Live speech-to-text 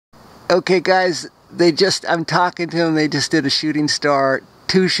Okay guys, I'm talking to them, they just did a shooting star,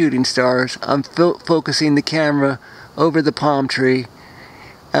 2 shooting stars. I'm focusing the camera over the palm tree.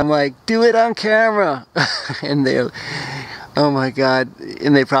 I'm like, do it on camera. And they, oh my God,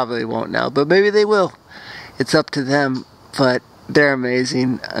 and they probably won't now, but maybe they will. It's up to them, but they're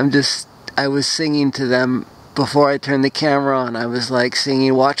amazing. I was singing to them before I turned the camera on. I was like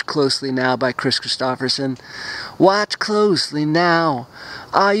singing Watch Closely Now by Chris Christopherson. Watch closely now.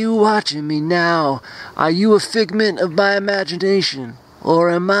 Are you watching me now? Are you a figment of my imagination? Or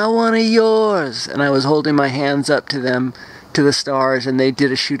am I one of yours? And I was holding my hands up to them, to the stars, and they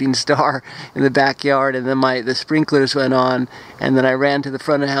did a shooting star in the backyard, and then the sprinklers went on, and then I ran to the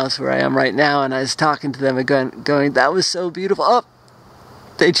front of the house where I am right now, and I was talking to them and going, that was so beautiful. Oh,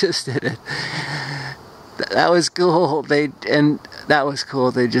 they just did it. That was cool. That was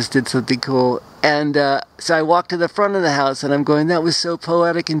cool. They just did something cool. And so I walked to the front of the house, and I'm going, that was so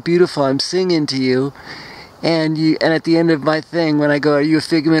poetic and beautiful. I'm singing to you. And at the end of my thing, when I go, are you a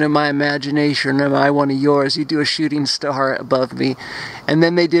figment of my imagination, or am I one of yours? You do a shooting star above me. And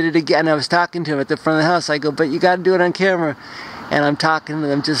then they did it again. I was talking to them at the front of the house. I go, but you got to do it on camera. And I'm talking to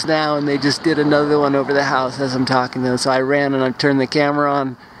them just now, and they just did another one over the house as I'm talking to them. So I ran and I turned the camera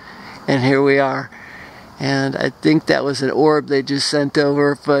on, and here we are. And I think that was an orb they just sent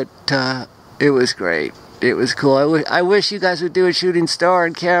over, but it was great. It was cool. I wish you guys would do a shooting star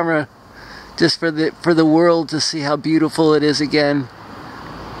on camera, just for the world to see how beautiful it is again.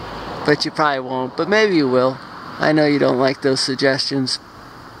 But you probably won't, but maybe you will. I know you don't like those suggestions.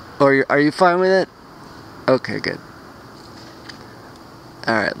 Or are you fine with it? Okay, good.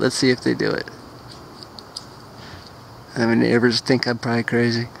 Alright, let's see if they do it. My neighbors think I'm probably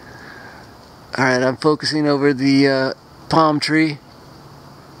crazy. Alright, I'm focusing over the palm tree.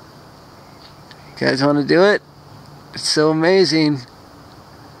 You guys want to do it? It's so amazing.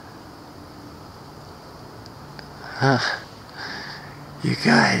 You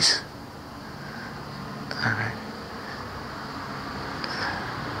guys. Alright.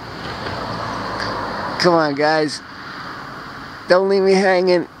 Come on, guys. Don't leave me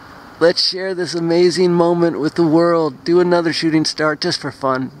hanging. Let's share this amazing moment with the world. Do another shooting star just for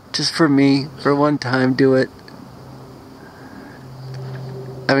fun. Just for me. For one time, do it.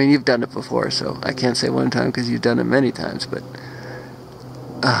 I mean, you've done it before, so I can't say one time because you've done it many times, but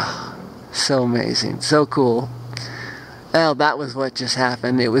so amazing. So cool. Well, that was what just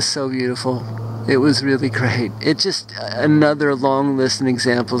happened. It was so beautiful. It was really great. It's just another long list of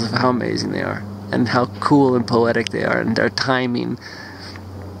examples of how amazing they are, and how cool and poetic they are, and their timing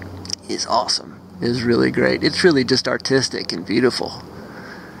is awesome. It's really great. It's really just artistic and beautiful.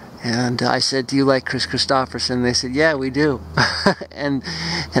 And I said, do you like Chris Christopherson? They said, yeah, we do. and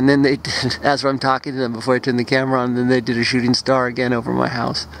then they did, as I'm talking to them before I turned the camera on, then they did a shooting star again over my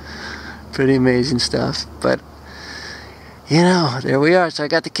house. Pretty amazing stuff. But, you know, there we are. So I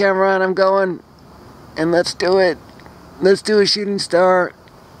got the camera on, I'm going, and let's do it. Let's do a shooting star.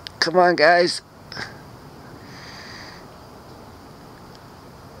 Come on, guys.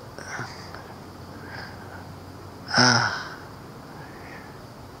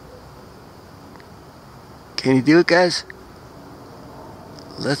 Can you do it, guys?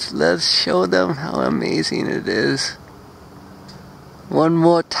 Let's show them how amazing it is. One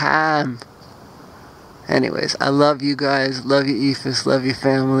more time. Anyways, I love you guys. Love you, Efus. Love you,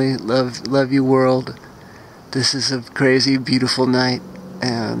 family. Love you, world. This is a crazy, beautiful night,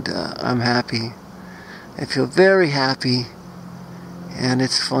 and I'm happy. I feel very happy, and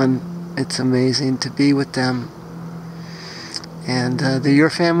it's fun. It's amazing to be with them. And they're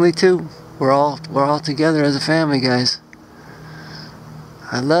your family too. We're all together as a family, guys.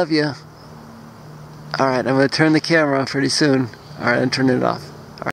 I love you. Alright, I'm going to turn the camera on pretty soon. Alright, I'm turning it off.